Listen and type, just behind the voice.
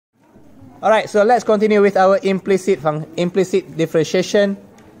Alright, so let's continue with our implicit differentiation.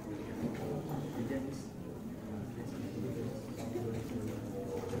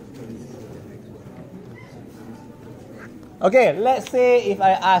 Okay, let's say if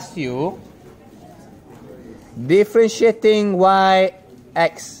I ask you differentiating y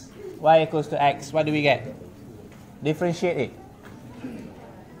equals to x, what do we get? Differentiate it.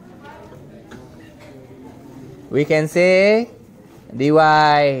 We can say dy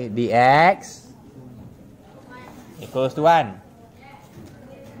dx equals to 1.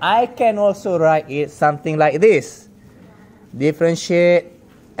 I can also write it something like this. Differentiate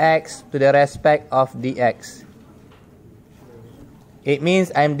x to the respect of dx. It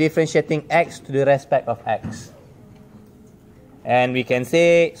means I'm differentiating x to the respect of x. And we can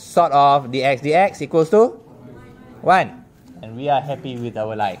say sort of dx equals to 1. And we are happy with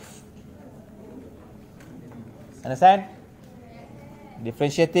our life. Understand?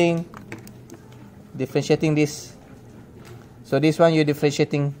 Differentiating this. So this one you're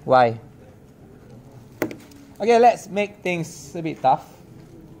differentiating y. Okay, let's make things a bit tough.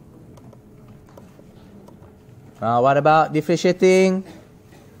 What about differentiating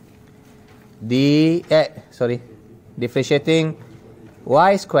differentiating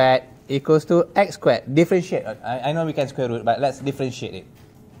y squared equals to x squared? Differentiate. I know we can square root, but let's differentiate it.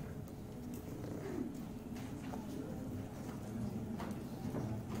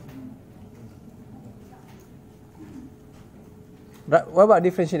 What about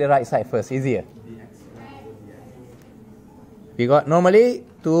differentiate the right side first? Easier. We got normally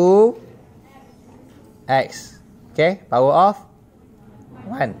 2x. Okay, power of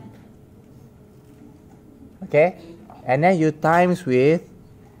 1. Okay, and then you times with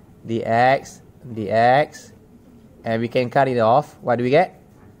dx, and we can cut it off. What do we get?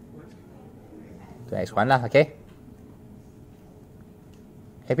 2x1 lah, okay?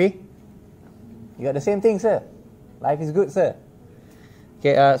 Happy? You got the same thing, sir. Life is good, sir.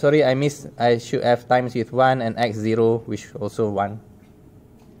 Okay, sorry, I missed. I should have times with 1 and x0, which also 1.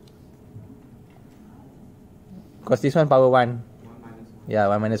 Because this one power 1. Yeah,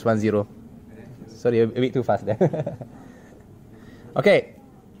 1 minus 1, 0. Sorry, a bit too fast there. Okay.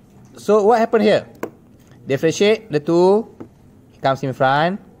 So what happened here? Differentiate the 2. It comes in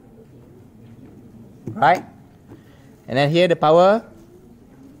front. Right? And then here the power.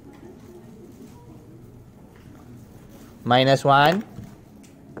 Minus 1.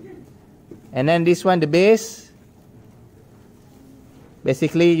 And then this one, the base.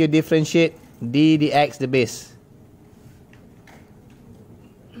 Basically, you differentiate d dx, the base.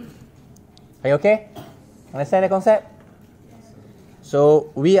 Are you okay? Understand the concept? So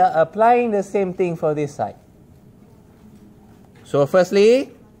we are applying the same thing for this side. So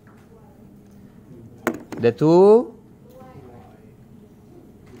firstly, the 2,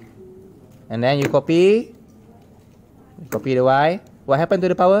 and then you copy the y. What happened to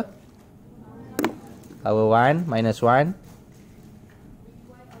the power? Power 1 minus 1.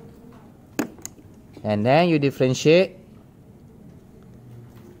 And then you differentiate.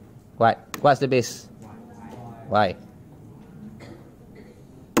 What's the base? Y.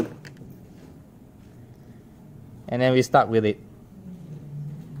 And then we start with it.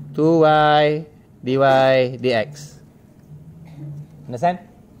 2y dy dx. Understand?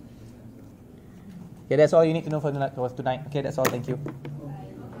 Okay, that's all you need to know for tonight. Okay, that's all. Thank you.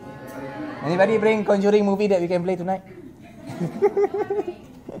 Anybody bring Conjuring movie that we can play tonight?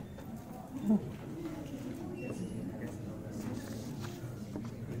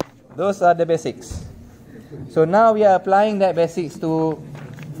 Those are the basics. So now we are applying that basics to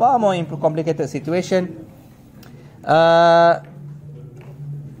far more complicated situation. How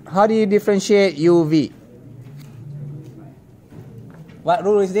do you differentiate UV? What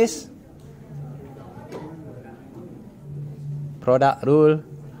rule is this? Product rule.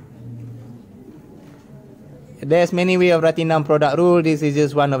 There's many ways of writing down product rule. This is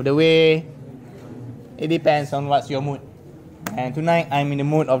just one of the way. It depends on what's your mood. And tonight I'm in the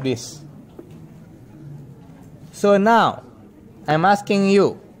mood of this. So now I'm asking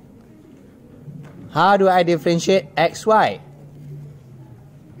you, how do I differentiate xy?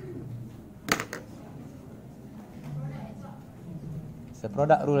 It's a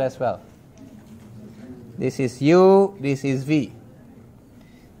product rule as well. This is u, this is v.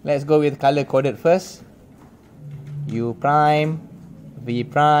 Let's go with color coded first. U prime, v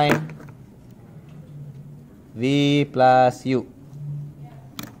prime, v plus u.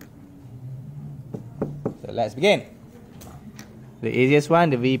 So let's begin. The easiest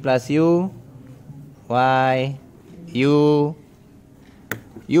one, the v plus u, y, u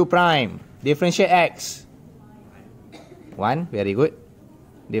prime. Differentiate x. 1, very good.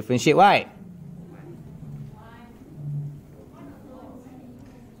 Differentiate y.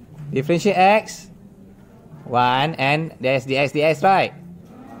 Differentiate x. 1 and there's dx, right?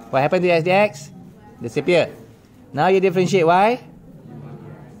 What happened to dx? Disappear. Now you differentiate y.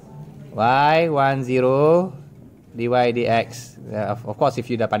 Y 1 0 dy dx. Of course, if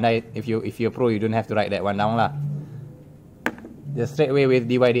you dah pandai, if you're pro, you don't have to write that one down lah. Just straight away with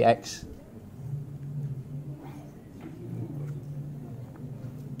dy dx.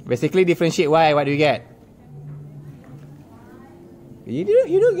 Basically, differentiate y. What do you get?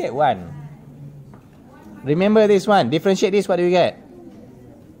 You don't get 1. Remember this one. Differentiate this. What do you get?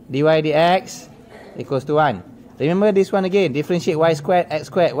 Dy dx equals to 1. Remember this one again. Differentiate y squared, x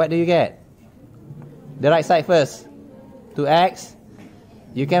squared. What do you get? The right side first. 2x.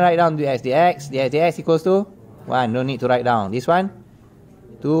 You can write down dx dx. Dx equals to 1. No need to write down. This one.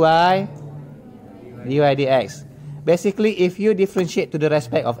 2y dy dx. Basically, if you differentiate to the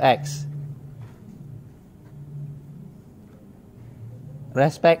respect of x,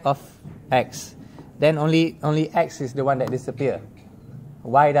 then only x is the one that disappear.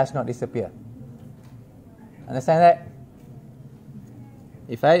 Y does not disappear. Understand that?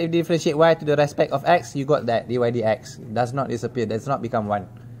 If I differentiate y to the respect of x, you got that dy dx. It does not disappear, does not become 1.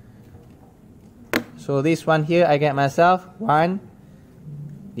 So this one here, I get myself 1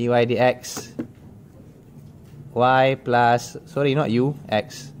 dy dx y plus, sorry, not u,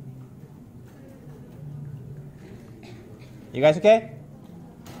 x. You guys okay?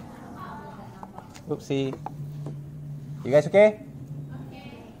 Oopsie. You guys okay?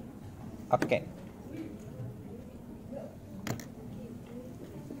 Okay.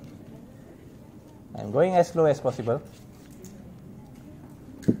 I'm going as slow as possible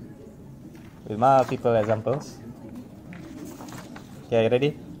with multiple examples. Okay, you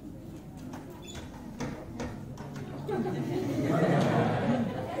ready?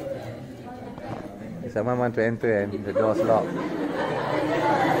 Someone want to enter and the door's locked.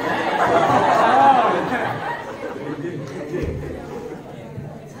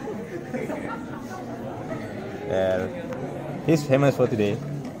 Well, he's famous for today.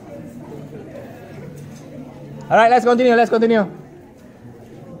 Alright, let's continue.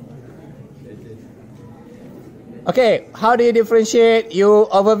 Okay, how do you differentiate u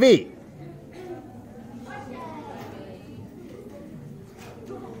over v?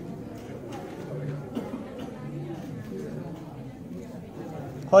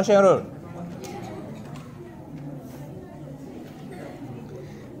 Quotient rule.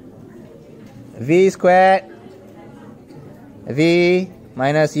 V squared v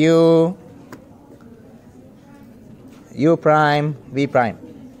minus u prime v prime.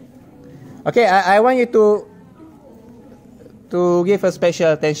 Okay, I want you to give a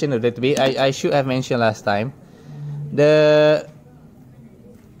special attention a little bit. I should have mentioned last time. Oh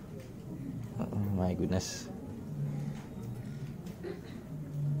my goodness.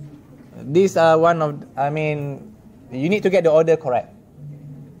 These are one of, you need to get the order correct.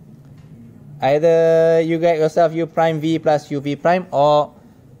 Either you get yourself u prime v plus uv prime, or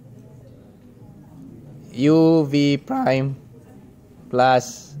uv prime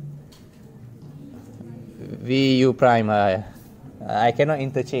plus vu prime. I cannot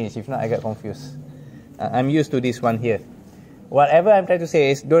interchange, if not I get confused. I'm used to this one here. Whatever I'm trying to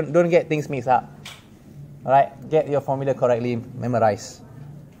say is don't get things mixed up. Alright, get your formula correctly memorized.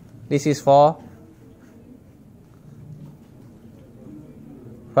 This is for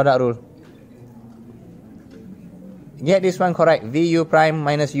product rule. Get this one correct. Vu prime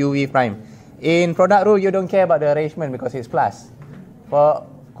minus uv prime. In product rule, you don't care about the arrangement because it's plus. For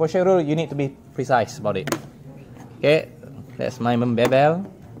quotient rule, you need to be precise about it. Okay, that's my bebel.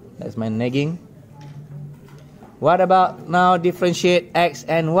 That's my nagging. What about now differentiate x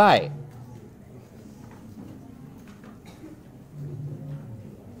and y?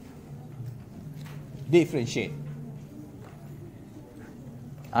 Differentiate.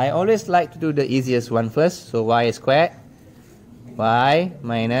 I always like to do the easiest one first. So y squared, y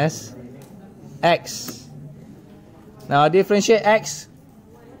minus x. Now differentiate x.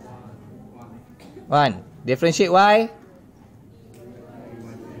 1. Differentiate y.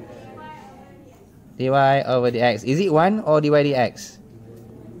 Dy over dx. Is it 1 or dy dx?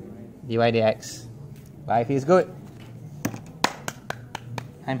 Dy dx. Life is good.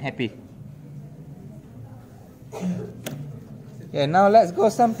 I'm happy. Okay, now let's go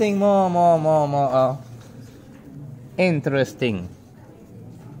something more interesting.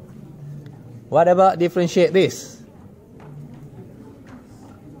 What about differentiate this?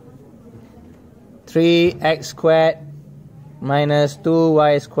 3x squared minus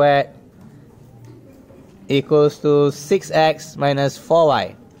 2y squared equals to 6x minus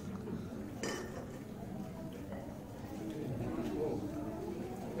 4y.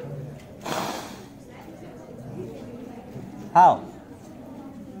 How?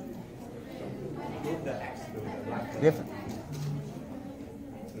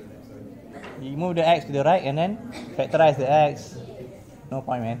 You move the x to the right and then factorize the x. No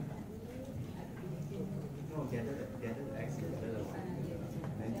point, man.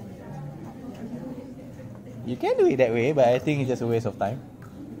 You can do it that way, but I think it's just a waste of time.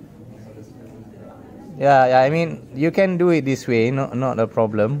 Yeah, I mean, you can do it this way, not a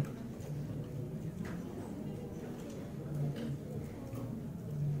problem.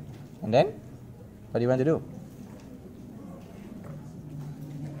 And then, what do you want to do?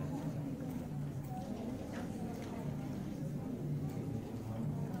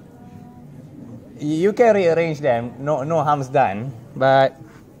 You can rearrange them, no harm's done, but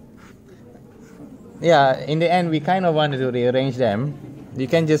yeah, in the end we kind of wanted to rearrange them. You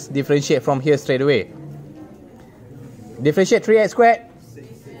can just differentiate from here straight away. Differentiate 3x squared.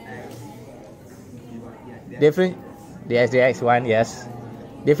 dx 1, yes.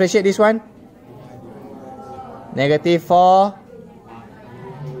 Differentiate this one. Negative 4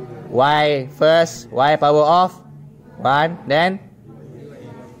 y first, y power of 1, then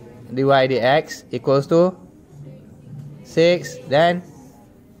dy dx equals to 6, then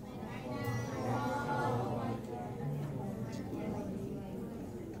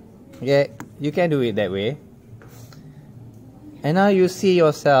okay, you can do it that way. And now you see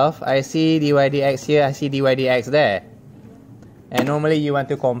yourself, I see dy dx here, I see dy dx there. And normally you want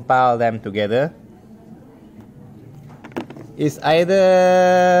to compile them together. It's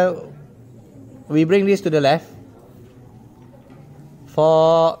either we bring this to the left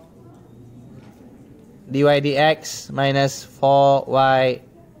for dy dx minus 4y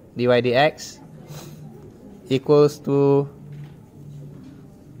dy dx equals to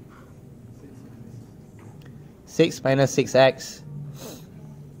 6 minus 6x.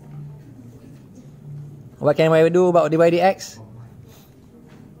 What can I do about dy dx?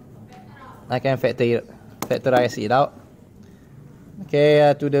 I can factorize it out.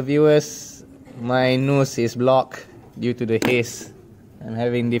 Okay, to the viewers, my nose is blocked due to the haze. I'm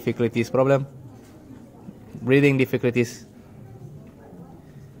having problem. Breathing difficulties.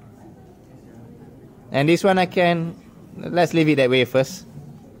 And this one let's leave it that way first.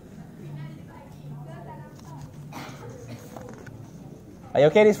 Are you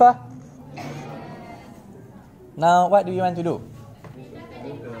okay this far? Now, what do you want to do?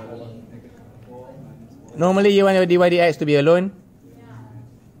 Normally, you want your dy dx to be alone.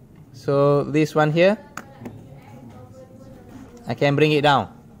 So, this one here, I can bring it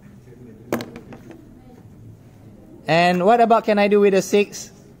down. And what about can I do with the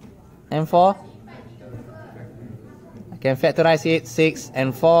 6 and 4? I can factorize it, 6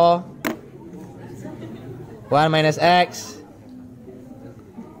 and 4. 1 minus x.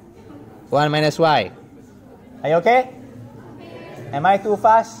 1 minus y. Are you okay? Am I too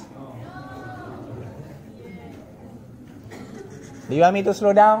fast? Do you want me to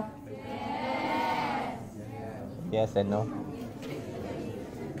slow down? Yes and no.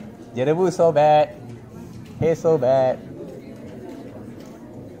 Jerebu so bad. Hey, so bad.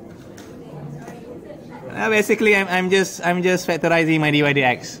 Basically, I'm just factorizing my dy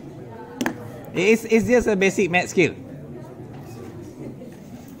dx. It's just a basic math skill.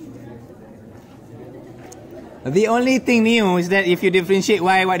 The only thing new is that if you differentiate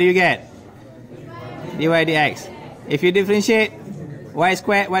y, what do you get? Dy dx. If you differentiate y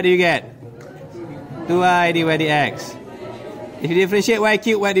squared, what do you get? 2y dy dx. If you differentiate y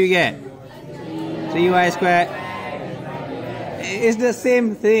cubed, what do you get? 3y squared. It's the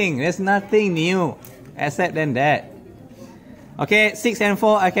same thing. There's nothing new except than that. Okay, 6 and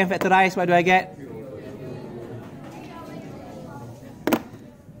 4 I can factorize. What do I get?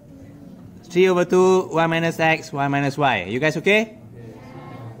 3 over 2, 1 minus x, 1 minus y. You guys okay?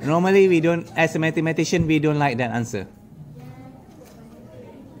 Normally we don't, as a mathematician, we don't like that answer.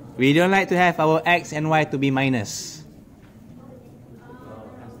 We don't like to have our x and y to be minus.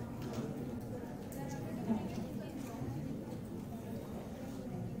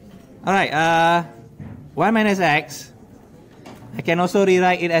 Alright, 1 minus x, I can also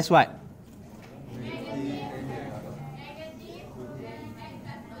rewrite it as what?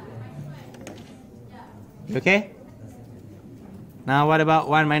 Okay? Now what about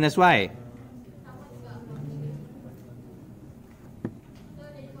 1 minus y?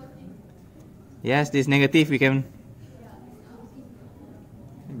 Yes, this negative we can...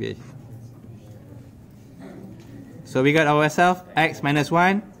 So we got ourselves x minus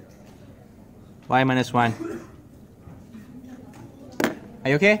 1, y minus 1. Are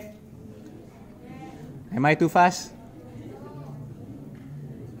you okay? Am I too fast?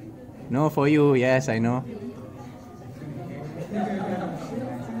 No for you, yes, I know.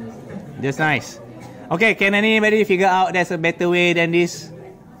 Just nice. Okay, can anybody figure out there's a better way than this?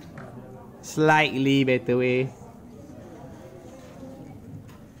 Slightly better way.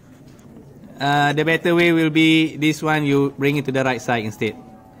 The better way will be this one, you bring it to the right side instead.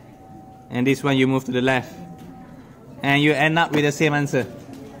 And this one you move to the left. And you end up with the same answer.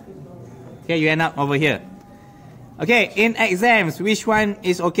 Okay, you end up over here. Okay, in exams, which one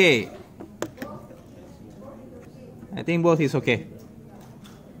is okay? I think both is okay.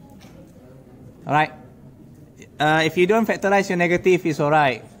 Alright. If you don't factorize your negative, it's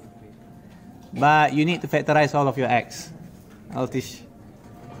alright. But you need to factorize all of your x. I'll teach.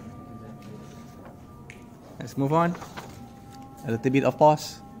 Let's move on. A little bit of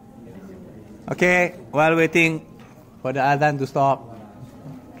pause. Okay, while waiting for the adhan to stop,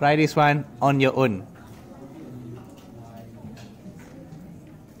 try this one on your own.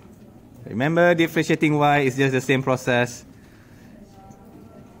 Remember, differentiating y is just the same process.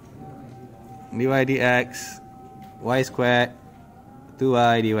 dy dx, y squared,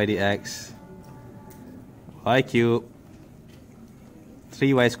 2y dy dx, y cubed,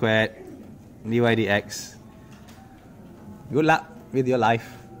 3y squared, dy dx. Good luck with your life.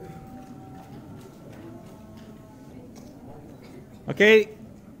 Okay,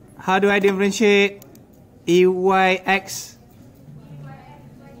 how do I differentiate eyx?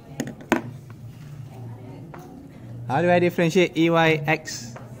 How do I differentiate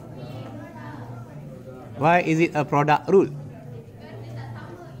eyx? Why is it a product rule?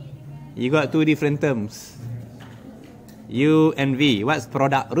 You got two different terms, u and v. What's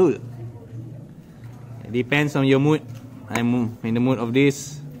product rule? It depends on your mood. I'm in the mood of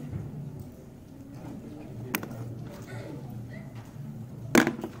this.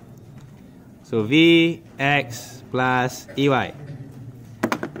 So vx plus ey.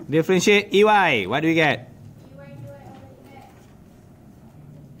 Differentiate ey. What do we get?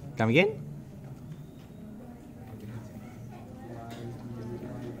 Come again?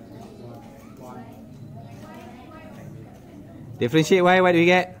 Differentiate y, what do we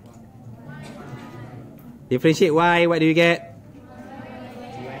get? Differentiate y, what do we get?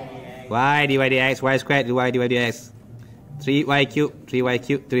 Y dy dx, y squared dy dx. 3y cubed, 3y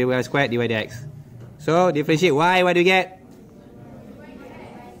cubed, 3y squared dy dx. So, differentiate y, what do we get?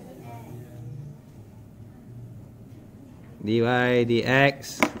 Dy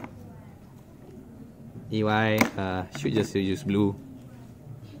dx. Ey, should just use blue.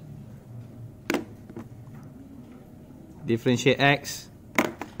 Differentiate x.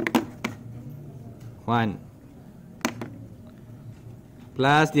 1.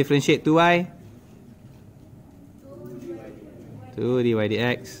 Plus differentiate 2y. 2 dy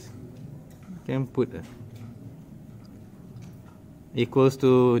dx. Can put equals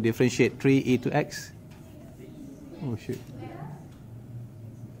to differentiate 3e to x. Oh shit.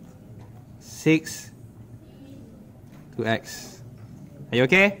 6 to x. Are you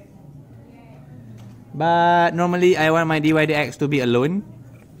okay? But normally I want my dy dx to be alone.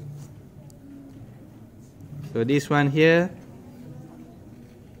 So this one here,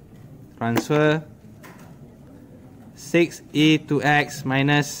 transfer 6e to x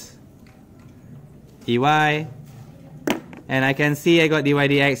minus ey. And I can see I got dy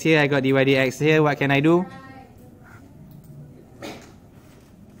dx here, I got dy dx here. What can I do?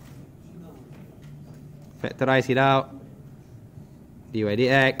 Factorize it out. Dy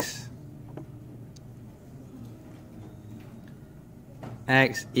dx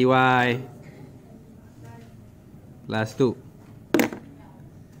x ey plus 2.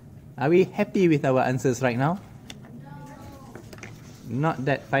 Are we happy with our answers right now? Not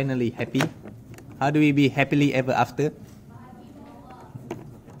that finally happy. How do we be happily ever after?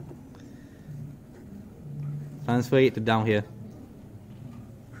 Transfer it to down here.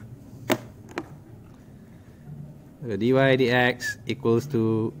 So dy dx equals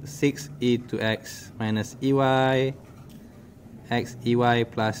to 6e to x minus ey x ey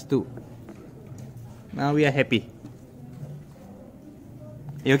plus 2. Now we are happy.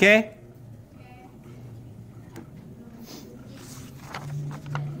 You okay?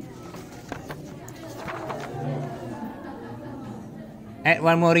 Add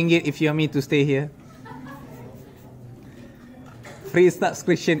one more ringgit if you want me to stay here. Free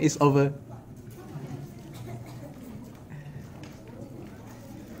subscription is over.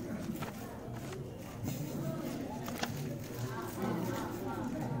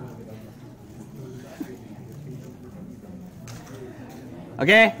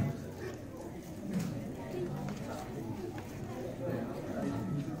 Okay?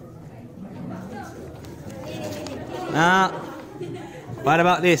 Now, what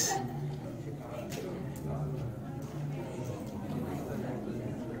about this?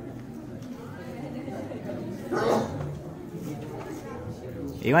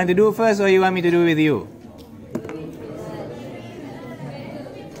 You want to do first or you want me to do with you?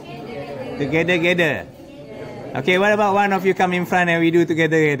 Together. Okay, what about one of you come in front and we do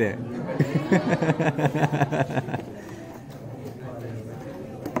together?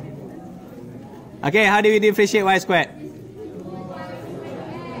 Okay, how do we differentiate y squared?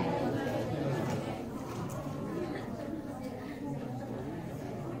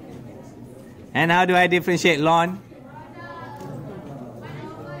 And how do I differentiate ln?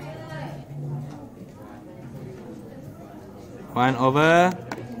 One over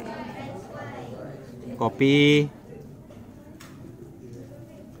copy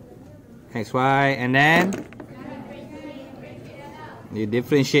xy, and then you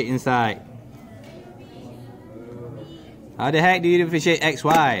differentiate inside. How the heck do you differentiate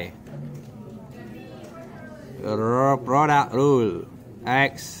xy? Product rule.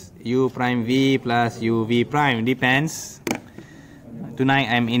 X u prime v plus u v prime. Depends. Tonight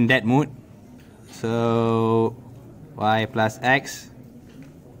I'm in that mood. So y plus x.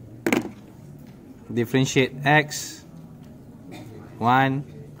 Differentiate x. 1.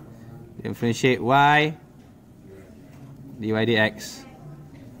 Differentiate y. dy dx.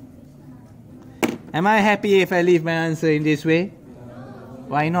 Am I happy if I leave my answer in this way?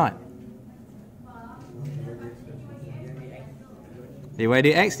 Why not? dy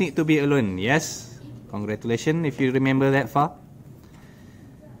dx need to be alone. Yes. Congratulations if you remember that far.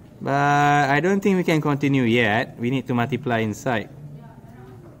 But I don't think we can continue yet. We need to multiply inside.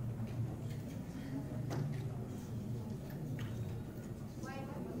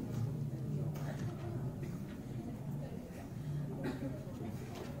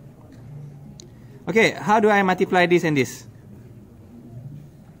 Okay, how do I multiply this and this?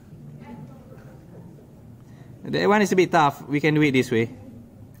 That one is a bit tough. We can do it this way.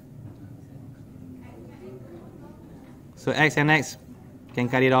 So x and x can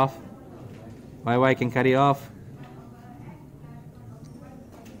cut it off. Y can cut it off.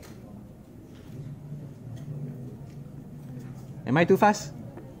 Am I too fast?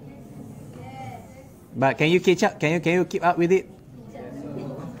 But can you catch up? Can you keep up with it?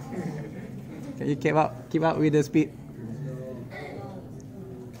 Can you keep up with the speed?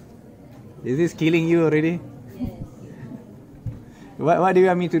 Is this killing you already? What do you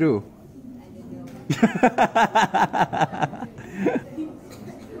want me to do?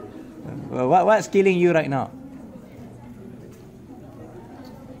 What's killing you right now?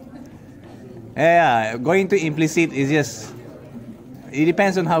 Yeah, going to implicit is just, it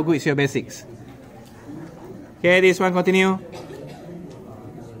depends on how good is your basics. Okay, this one continue.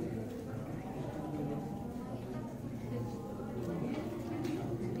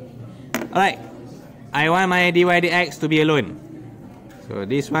 Alright, I want my dy dx to be alone. So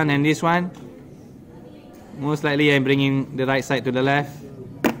this one and this one, most likely I'm bringing the right side to the left.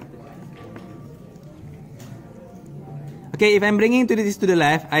 Okay, if I'm bringing this to the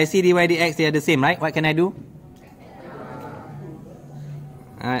left, I see dy dx, they are the same, right? What can I do?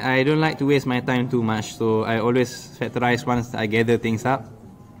 I don't like to waste my time too much, so I always factorize once I gather things up.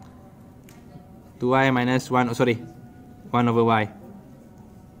 2y minus 1, 1 over y.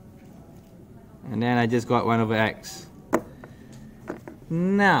 And then I just got 1 over x.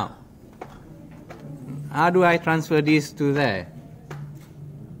 Now, how do I transfer this to there?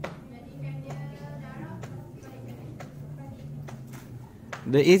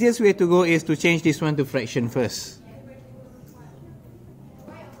 The easiest way to go is to change this one to fraction first.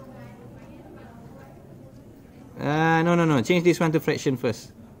 No. Change this one to fraction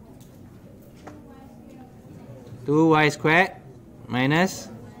first. 2y squared minus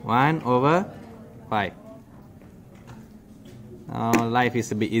 1 over 5. Now life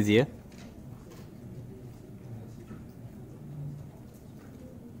is a bit easier.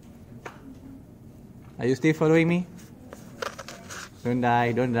 Are you still following me? Don't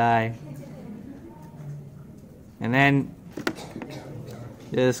die. And then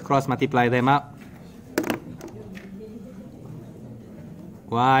just cross multiply them up.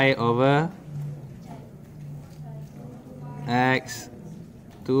 Y over x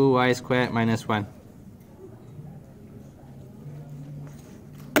 2y squared minus 1.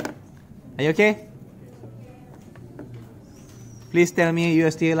 Are you okay? Please tell me you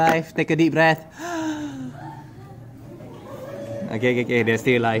are still alive. Take a deep breath. Okay, they're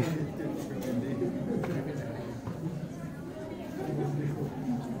still alive.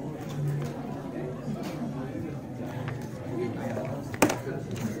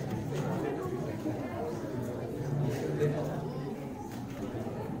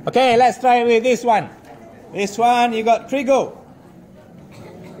 Okay, let's try with this one. This one, you got 3 go.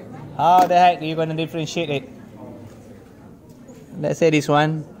 How the heck are you going to differentiate it? let's say this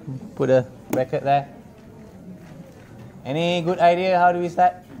one, put a bracket there. Any good idea how do we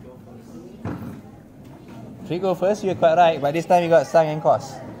start? 3 go first, you're quite right, but this time you got sum and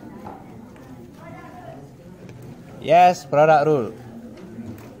cost. Yes, product rule.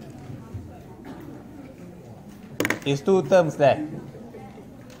 It's 2 terms there.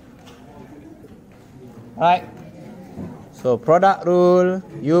 Right? So product rule,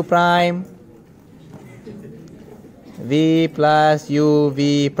 U prime, V plus U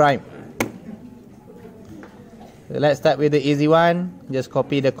V prime. So let's start with the easy one. Just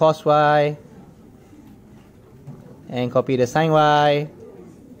copy the cos Y and copy the sin Y,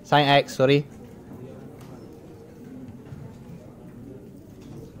 sin X, sorry.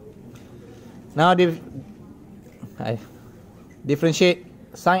 Now differentiate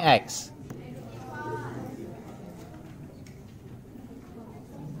sin X.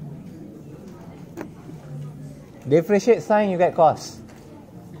 Differentiate sin, you get cos.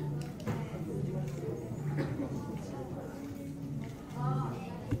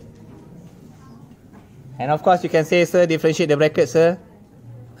 And of course you can say, sir, differentiate the bracket, sir.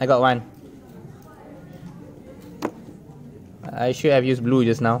 I got 1. I should have used blue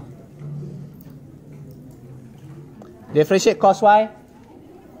just now. Differentiate cos Y.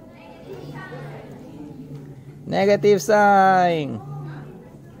 Negative sign.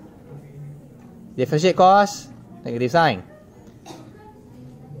 Differentiate cos. Negative sign.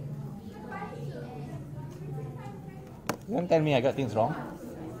 Don't tell me I got things wrong.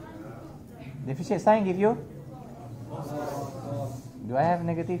 Differentiate sign give you? Do I have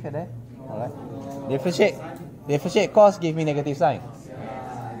negative at there? Alright. Differentiate cos give me negative sign.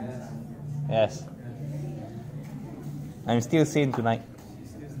 Yes. I'm still sane tonight.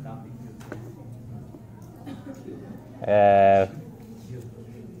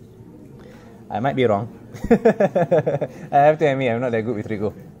 I might be wrong. I have to admit, I'm not that good with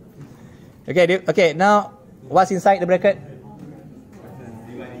Rigo. Okay, now what's inside the bracket?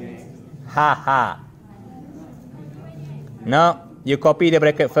 Ha ha. Now you copy the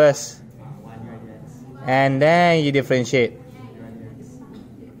bracket first, and then you differentiate.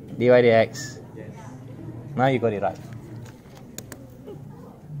 Dy dx. Now you got it right.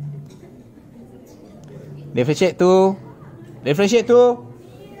 Differentiate 2. Differentiate 2.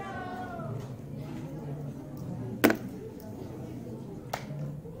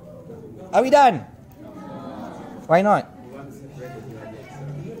 Are we done? Why not?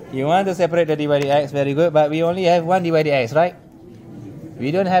 You want to separate the dy dx, very good, but we only have one dy dx, right?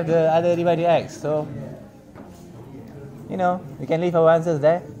 We don't have the other dy dx, so you know, we can leave our answers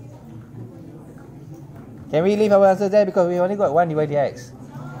there. Can we leave our answers there because we only got one dy dx?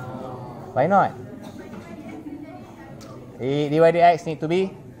 Why not? The dy dx need to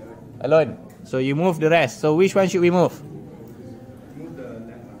be alone. So you move the rest. So which one should we move?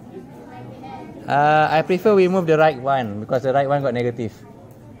 I prefer we move the right one because the right one got negative.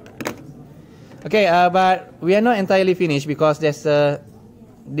 Okay, but we are not entirely finished because there's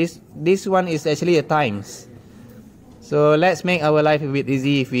this one is actually a times. So let's make our life a bit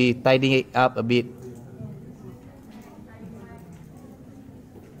easy if we tidy it up a bit.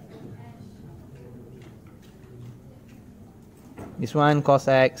 This one cos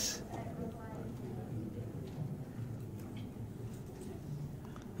x.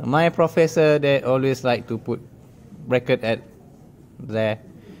 My professor, they always like to put bracket at there.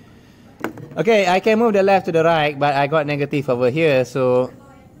 Okay, I can move the left to the right, but I got negative over here, so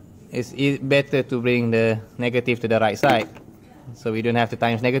it's better to bring the negative to the right side, so we don't have to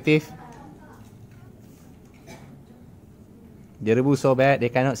times negative. Jerebu so bad they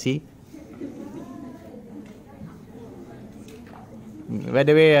cannot see. By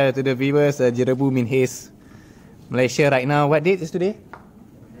the way, to the viewers, Jerebu mean haze. Malaysia right now, what date is today?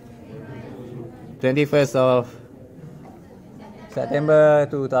 21st of September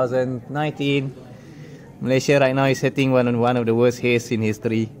 2019. Malaysia right now is hitting one of the worst haze in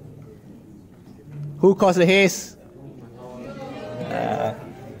history. Who caused the haze?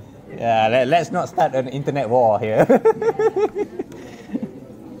 Yeah, let's not start an internet war here.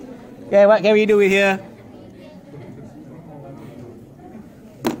 Okay, what can we do with here?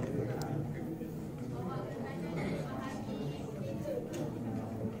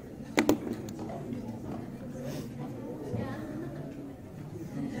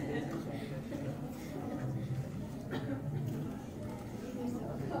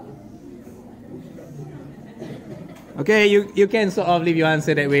 Okay, you can sort of leave your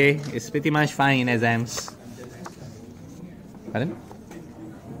answer that way. It's pretty much fine in exams. Pardon?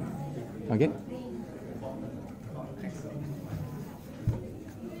 Okay.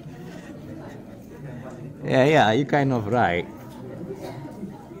 Yeah, you're kind of right.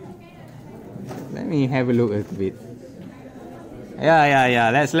 Let me have a look a bit. Yeah.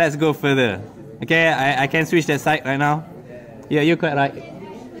 Let's go further. Okay, I can switch that side right now. Yeah, you're quite right.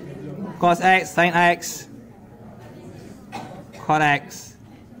 Cos x, sin x, cot x,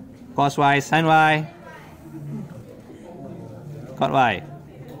 cos y, sin y, cot y.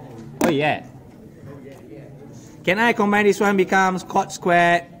 Oh yeah. Can I combine this one becomes cot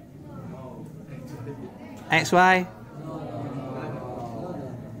squared xy?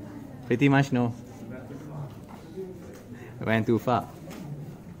 Pretty much no. I went too far.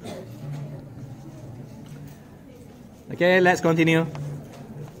 Okay, let's continue.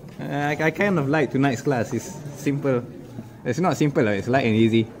 I kind of like tonight's class. It's simple. It's not simple, it's light and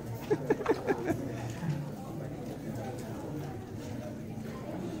easy.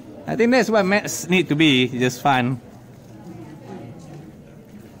 I think that's what maths need to be, just fun.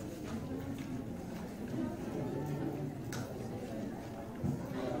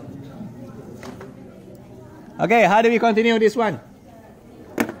 Okay, how do we continue this one?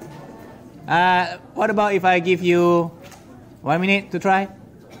 What about if I give you 1 minute to try?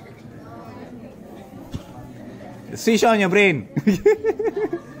 Switch on your brain.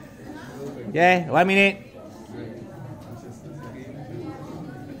 Okay, 1 minute.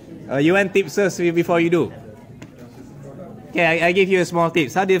 You want tips first before you do? Okay, I give you a small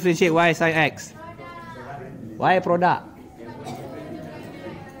tips. How to differentiate y sin x? Y product.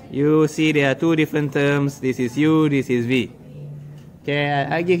 You see there are two different terms. This is u, this is v. Okay,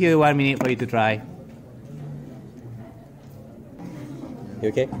 I give you 1 minute for you to try. You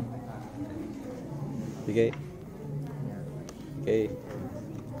okay? Okay.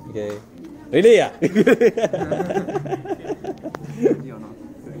 Okay. Really? Yeah.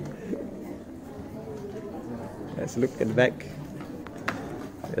 Let's look at the back.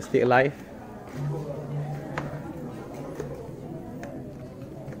 They're still alive.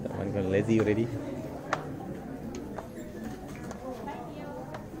 That one got lazy already.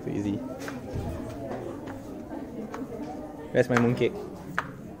 Too easy. Where's my mooncake?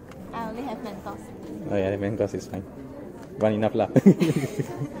 I only have Mentos. Oh yeah, the Mentos is fine. One enough lah.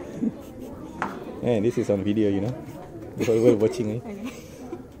 Yeah, this is on video, you know. The whole world watching. Eh? Okay.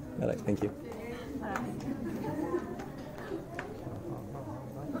 Alright, thank you.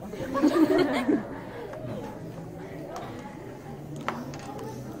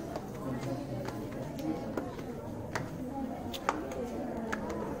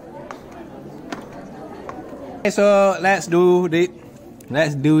 Okay, so let's do it.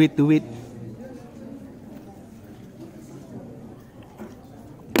 Let's do it to it.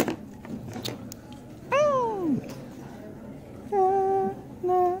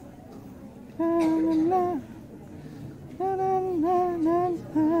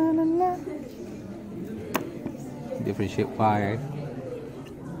 Differentiate y.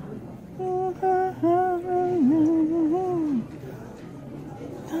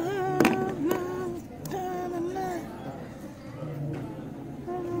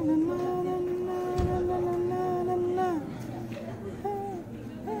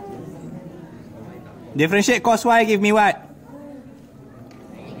 Differentiate cos y, give me what?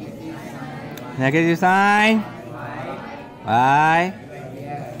 Negative sign. Y.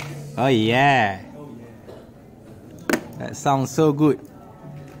 Oh yeah. That sounds so good.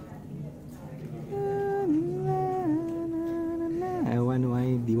 I want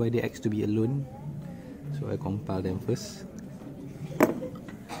y dy dx to be alone, so I compile them first.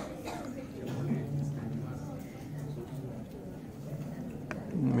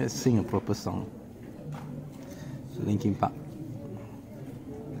 Let's sing a proper song. So Linkin Park.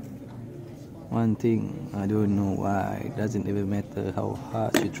 One thing I don't know why, doesn't even matter how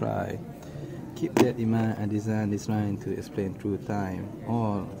hard you try. Keep that in mind. I designed this line to explain through time.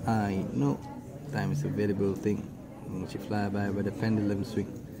 All I know, time is a valuable thing. She fly by the pendulum swing.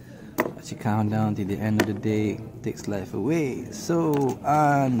 She count down till the end of the day, takes life away. So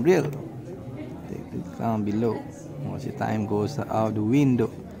unreal. Take the ground below. Watch the time goes out the window.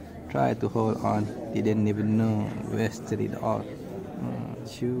 Try to hold on, didn't even know wasted it all.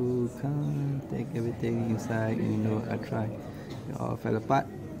 You can't take everything inside, you know I tried. It all fell apart.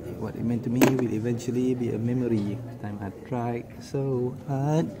 What it meant to me will eventually be a memory. Time I tried so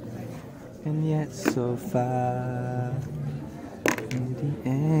hard, and yet so far. In the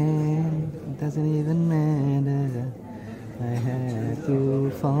end, it doesn't even matter. I had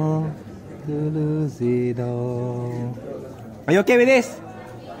to fall to lose it all. Are you okay with this?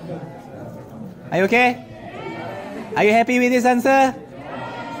 Are you okay? Are you happy with this answer?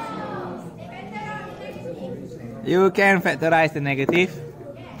 You can factorize the negative.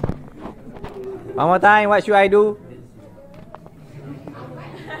 One more time, what should I do?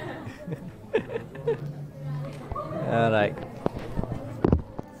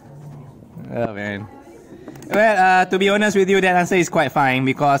 to be honest with you, that answer is quite fine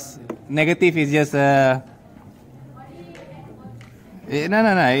because negative is just no.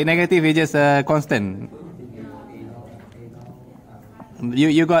 Negative is just a constant.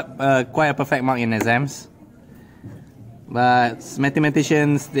 You got quite a perfect mark in exams, but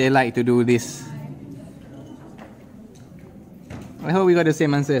mathematicians, they like to do this. I hope we got the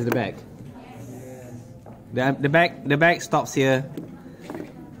same answer as the back. The back stops here,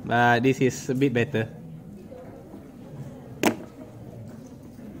 but this is a bit better.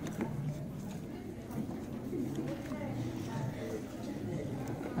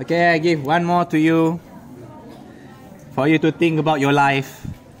 Okay, I give one more to you for you to think about your life.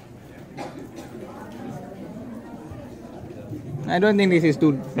 I don't think this is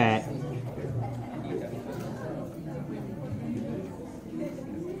too bad.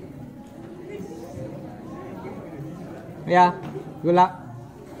 Yeah, good luck.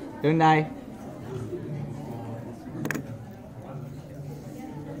 Don't die.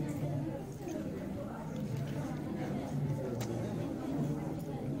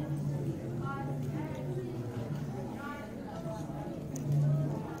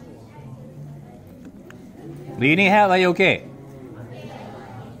 Do you need help? Are you okay?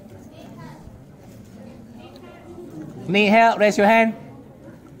 Need help? Raise your hand.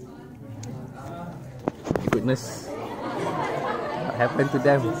 Goodness. What happened to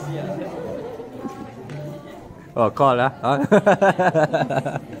them? Oh, call lah. Huh?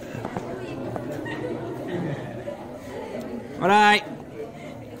 Alright.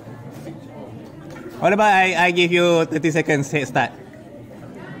 What about I give you 30 seconds head start?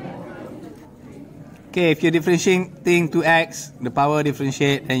 Okay, if you're differentiating to x, the power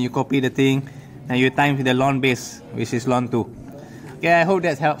differentiate, and you copy the thing, and you times with the ln base, which is ln 2. Okay, I hope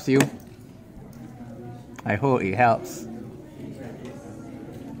that helps you. I hope it helps.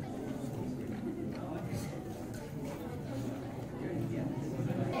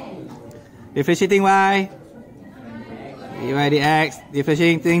 Differentiating y, dy dx,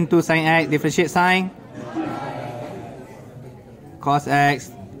 differentiating to sin x, differentiate sine, cos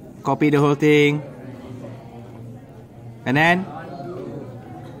x, copy the whole thing, and then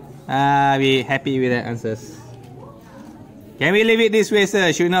be happy with the answers. Can we leave it this way,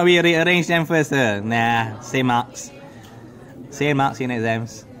 sir? Should not we rearrange them first, sir? Nah, same marks. Same marks in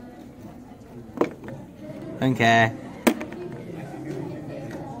exams. Okay.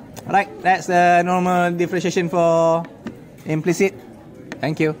 Alright, that's the normal differentiation for implicit.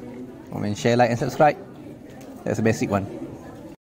 Thank you. Comment, share, like and subscribe. That's a basic one.